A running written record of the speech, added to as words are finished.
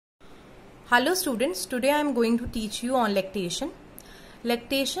Hello students, today I am going to teach you on lactation.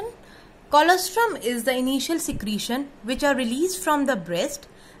 Lactation, colostrum is the initial secretion which are released from the breast.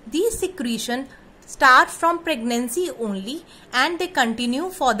 These secretions start from pregnancy only and they continue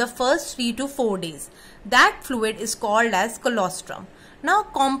for the first 3 to 4 days. That fluid is called as colostrum. Now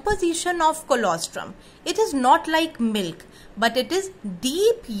composition of colostrum, it is not like milk but it is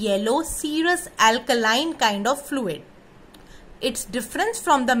deep yellow serous alkaline kind of fluid. Its difference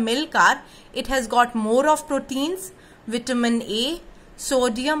from the milk are it has got more of proteins, vitamin A,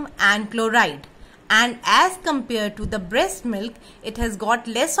 sodium and chloride, and as compared to the breast milk it has got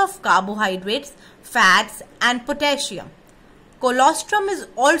less of carbohydrates, fats and potassium. Colostrum is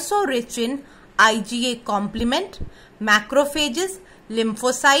also rich in IgA complement, macrophages,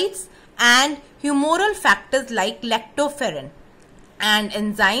 lymphocytes and humoral factors like lactoferrin and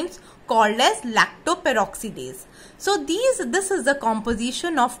enzymes called as lactoperoxidase. So this is the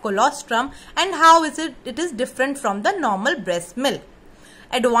composition of colostrum and how is it is different from the normal breast milk.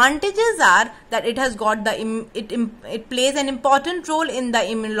 Advantages are that it has got it plays an important role in the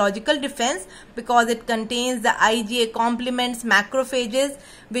immunological defense because it contains the IgA complements, macrophages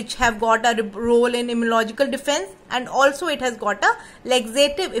which have got a role in immunological defense, and also it has got a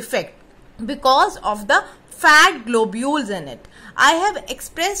laxative effect because of the fat globules in it. I have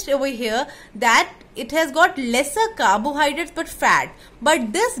expressed over here that it has got lesser carbohydrates but fat,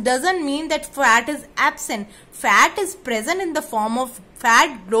 but this doesn't mean that fat is absent. Fat is present in the form of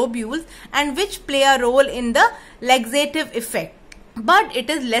fat globules and which play a role in the laxative effect, but it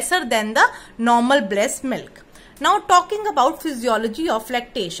is lesser than the normal breast milk. Now talking about physiology of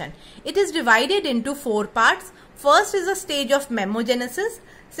lactation, it is divided into 4 parts. First is a stage of memogenesis,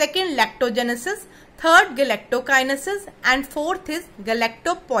 second lactogenesis, third Galacto Kinases and fourth is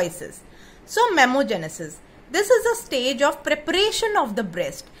galactopoiesis. So memogenesis, this is a stage of preparation of the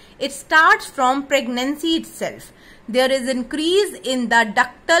breast. It starts from pregnancy itself. There is increase in the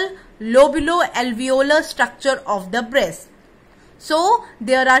ductal lobulo-alveolar structure of the breast. So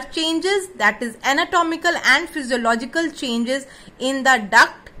there are changes, that is anatomical and physiological changes in the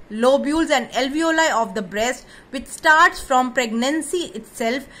duct, lobules and alveoli of the breast, which starts from pregnancy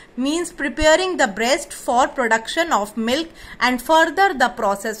itself, means preparing the breast for production of milk and further the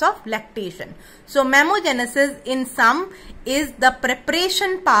process of lactation. So memogenesis in sum is the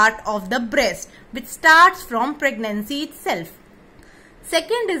preparation part of the breast which starts from pregnancy itself.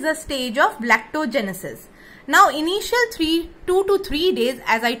 Second is a stage of lactogenesis. Now initial 2 to 3 days,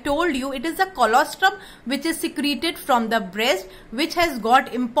 as I told you, it is the colostrum which is secreted from the breast which has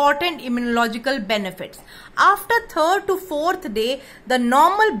got important immunological benefits. After 3rd to 4th day, the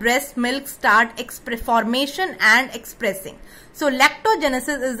normal breast milk start formation and expressing. So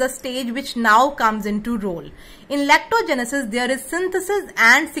lactogenesis is the stage which now comes into role. In lactogenesis, there is synthesis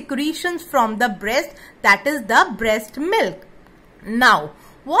and secretions from the breast, that is the breast milk. Now,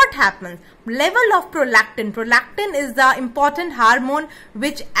 what happens? Level of prolactin. Prolactin is the important hormone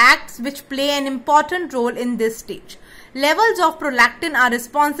which play an important role in this stage. Levels of prolactin are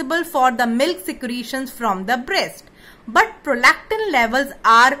responsible for the milk secretions from the breast. But prolactin levels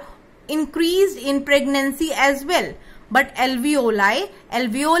are increased in pregnancy as well. But alveolar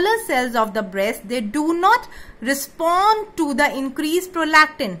cells of the breast, they do not respond to the increased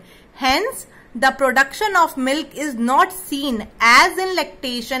prolactin. Hence, the production of milk is not seen as in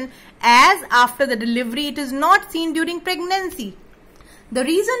lactation as after the delivery. It is not seen during pregnancy. The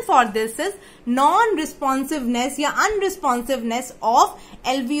reason for this is non-responsiveness or unresponsiveness of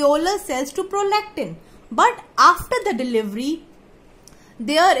alveolar cells to prolactin. But after the delivery,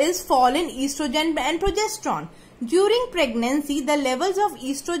 there is fall in estrogen and progesterone. During pregnancy, the levels of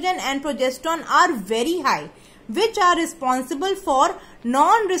estrogen and progesterone are very high, which are responsible for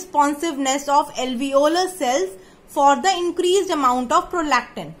non-responsiveness of alveolar cells for the increased amount of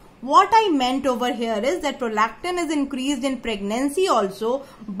prolactin. What I meant over here is that prolactin is increased in pregnancy also,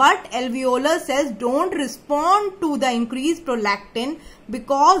 but alveolar cells don't respond to the increased prolactin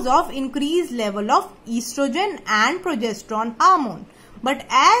because of increased level of estrogen and progesterone hormone. But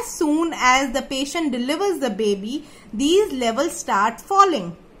as soon as the patient delivers the baby, these levels start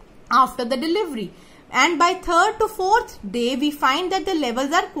falling after the delivery. And by 3rd to 4th day, we find that the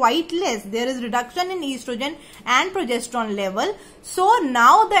levels are quite less. There is reduction in estrogen and progesterone level. So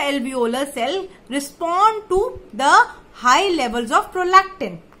now the alveolar cell respond to the high levels of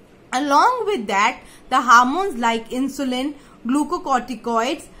prolactin. Along with that, the hormones like insulin,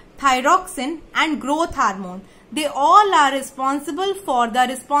 glucocorticoids, thyroxine and growth hormone, they all are responsible for the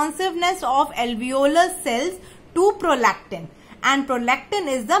responsiveness of alveolar cells to prolactin. And prolactin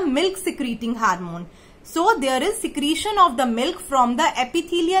is the milk secreting hormone. So there is secretion of the milk from the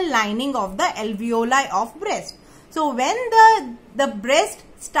epithelial lining of the alveoli of breast. So when the breast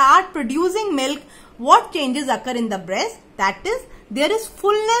start producing milk, what changes occur in the breast? That is, there is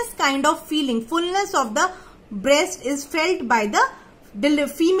fullness kind of feeling. Fullness of the breast is felt by the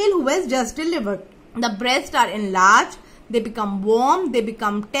female who has just delivered. The breasts are enlarged, they become warm, they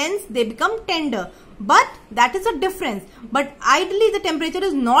become tense, they become tender. But that is a difference. But ideally the temperature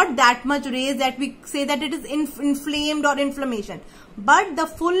is not that much raised that we say that it is inflamed or inflammation. But the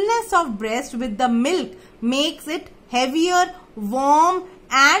fullness of breast with the milk makes it heavier, warm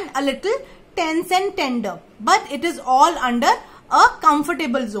and a little tense and tender. But it is all under a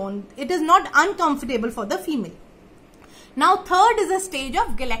comfortable zone. It is not uncomfortable for the female. Now third is a stage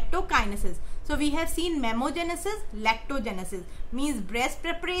of Galacto Kinases. So we have seen Memogenesis, Lactogenesis, means breast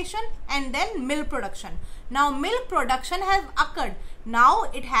preparation and then milk production. Now milk production has occurred. Now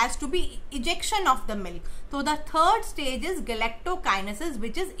it has to be ejection of the milk. So the third stage is Galacto Kinases,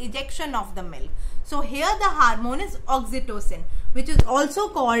 which is ejection of the milk. So here the hormone is oxytocin, which is also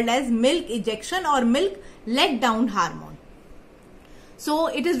called as milk ejection or milk let down hormone. So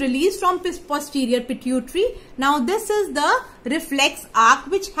it is released from posterior pituitary. Now this is the reflex arc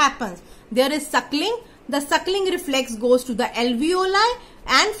which happens. There is suckling. The suckling reflex goes to the alveoli,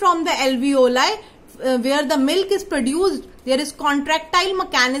 and from the alveoli where the milk is produced, there is contractile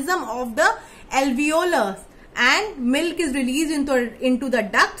mechanism of the alveolus, and milk is released into the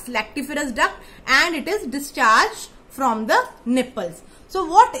ducts, lactiferous duct, and it is discharged from the nipples. So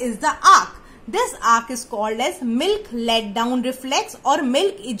what is the arc? This arc is called as milk let down reflex or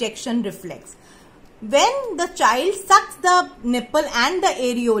milk ejection reflex. When the child sucks the nipple and the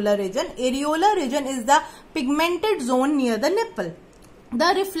areolar region is the pigmented zone near the nipple.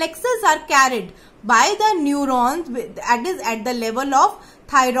 The reflexes are carried by the neurons, that is at the level of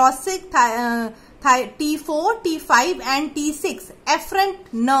thyroid, T4, T5 and T6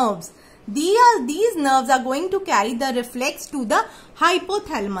 efferent nerves. These nerves are going to carry the reflex to the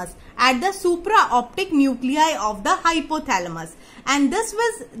hypothalamus at the supraoptic nuclei of the hypothalamus, and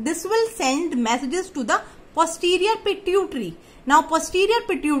this will send messages to the posterior pituitary. Now posterior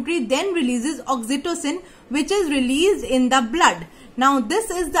pituitary then releases oxytocin, which is released in the blood. Now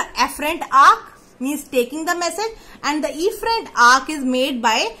this is the afferent arc, means taking the message, and the efferent arc is made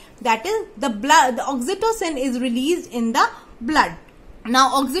by, that is the blood. The oxytocin is released in the blood.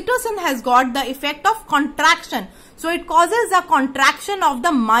 Now oxytocin has got the effect of contraction. So it causes a contraction of the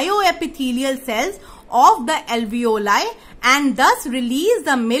myoepithelial cells of the alveoli and thus release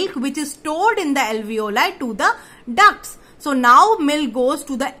the milk which is stored in the alveoli to the ducts. So now milk goes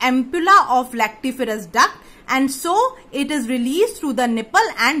to the ampulla of lactiferous duct, and so it is released through the nipple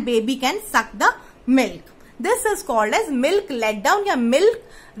and baby can suck the milk. This is called as milk let down or milk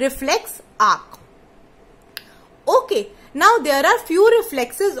reflex arc. Okay. Now there are few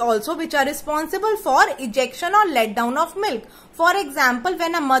reflexes also which are responsible for ejection or let down of milk. For example,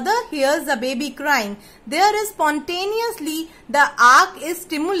 when a mother hears a baby crying, there is spontaneously the arc is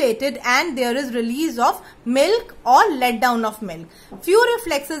stimulated and there is release of milk or let down of milk. Few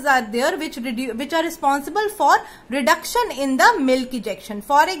reflexes are there which are responsible for reduction in the milk ejection.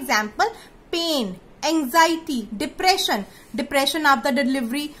 For example, pain, anxiety, depression after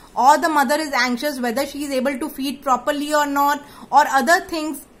delivery, or the mother is anxious whether she is able to feed properly or not, or other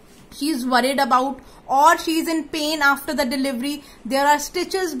things she is worried about, or she is in pain after the delivery. There are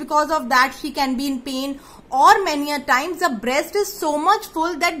stitches, because of that she can be in pain, or many a times the breast is so much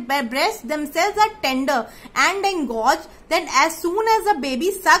full that breasts themselves are tender and engorged that as soon as the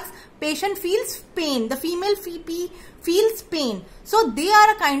baby sucks, patient feels pain, the female feels pain. So they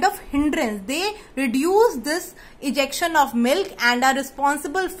are a kind of hindrance. They reduce this ejection of milk and are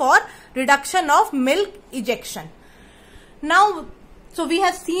responsible for reduction of milk ejection. Now, so we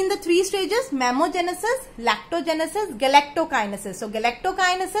have seen the three stages: Memogenesis, Lactogenesis, Galacto Kinases. So Galacto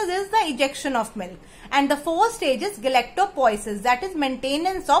Kinases is the ejection of milk, and the fourth stage is galactopoiesis, that is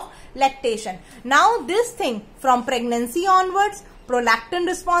maintenance of lactation. Now this thing, from pregnancy onwards, prolactin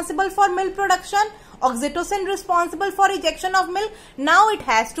responsible for milk production, oxytocin responsible for ejection of milk. Now it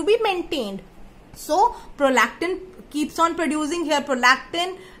has to be maintained. So prolactin keeps on producing here.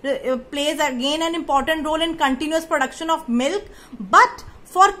 Prolactin plays again an important role in continuous production of milk. But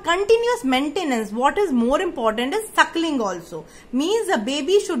for continuous maintenance, what is more important is suckling also. Means the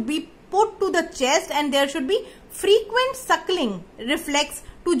baby should be put to the chest and there should be frequent suckling reflex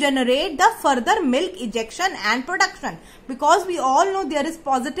to generate the further milk ejection and production, because we all know there is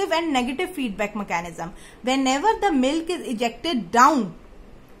positive and negative feedback mechanism. Whenever the milk is ejected down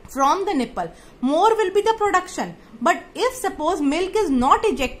from the nipple, more will be the production. But if suppose milk is not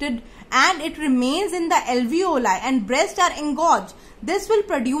ejected and it remains in the alveoli and breasts are engorged, this will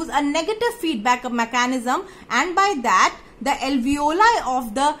produce a negative feedback mechanism, and by that the alveoli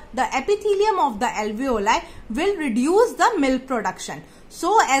of the epithelium of the alveoli will reduce the milk production.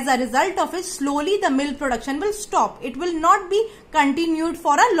 So as a result of it, slowly the milk production will stop. It will not be continued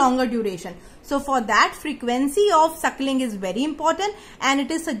for a longer duration. So for that, frequency of suckling is very important, and it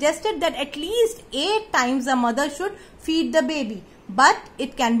is suggested that at least 8 times a mother should feed the baby. But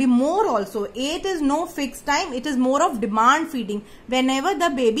it can be more also. 8 is no fixed time. It is more of demand feeding whenever the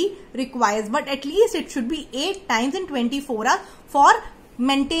baby requires. But at least it should be 8 times in 24 hours for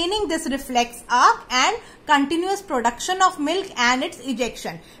maintaining this reflex arc and continuous production of milk and its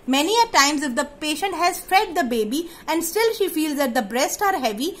ejection. Many a times if the patient has fed the baby and still she feels that the breasts are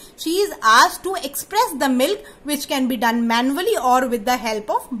heavy, she is asked to express the milk, which can be done manually or with the help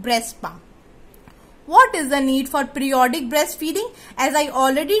of breast pump. What is the need for periodic breastfeeding? As I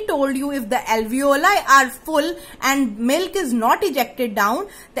already told you, if the alveoli are full and milk is not ejected down,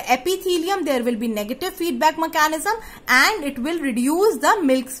 the epithelium, there will be negative feedback mechanism and it will reduce the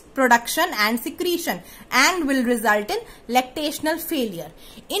milk production and secretion and will result in lactational failure.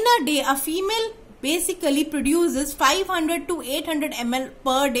 In a day, a female basically produces 500 to 800 ml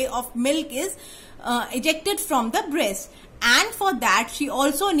per day of milk is ejected from the breast. And for that, she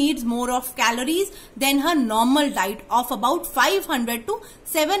also needs more of calories than her normal diet of about 500 to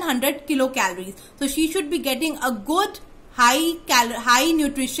 700 kilocalories. So she should be getting a good high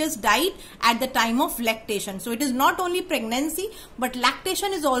nutritious diet at the time of lactation. So it is not only pregnancy, but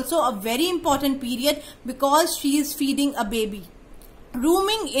lactation is also a very important period because she is feeding a baby.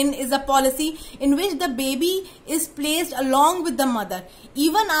 Rooming in is a policy in which the baby is placed along with the mother.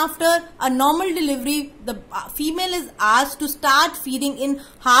 Even after a normal delivery, the female is asked to start feeding in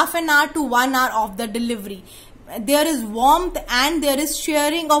half an hour to 1 hour of the delivery. There is warmth and there is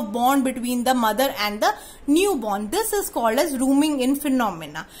sharing of bond between the mother and the newborn. This is called as rooming in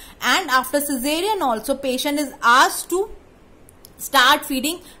phenomena. And after cesarean also, patient is asked to start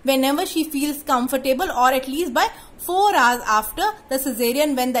feeding whenever she feels comfortable, or at least by 4 hours after the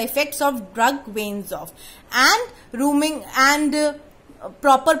cesarean when the effects of drug wanes off. And rooming and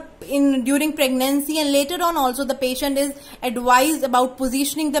proper during pregnancy and later on also, the patient is advised about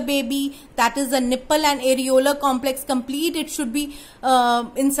positioning the baby, that is the nipple and areolar complex complete. It should be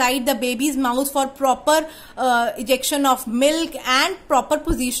inside the baby's mouth for proper ejection of milk and proper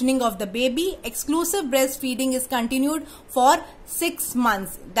positioning of the baby. Exclusive breastfeeding is continued for 6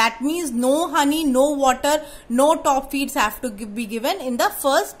 months. That means no honey, no water, no top feeds have to be given in the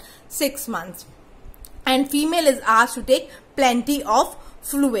first 6 months. And female is asked to take plenty of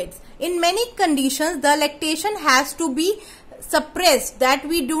fluids. In many conditions, the lactation has to be suppressed, that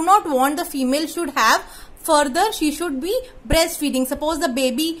we do not want the female should have. Further, she should be breastfeeding. Suppose the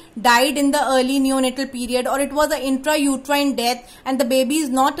baby died in the early neonatal period, or it was an intrauterine death and the baby is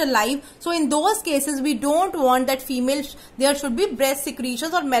not alive. So in those cases, we don't want that female, there should be breast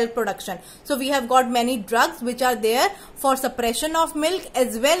secretions or milk production. So we have got many drugs which are there for suppression of milk,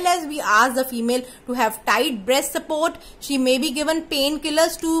 as well as we ask the female to have tight breast support. She may be given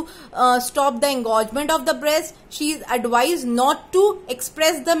painkillers to stop the engorgement of the breast. She is advised not to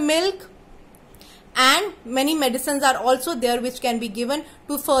express the milk. And many medicines are also there which can be given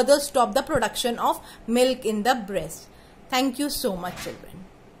to further stop the production of milk in the breast. Thank you so much, children.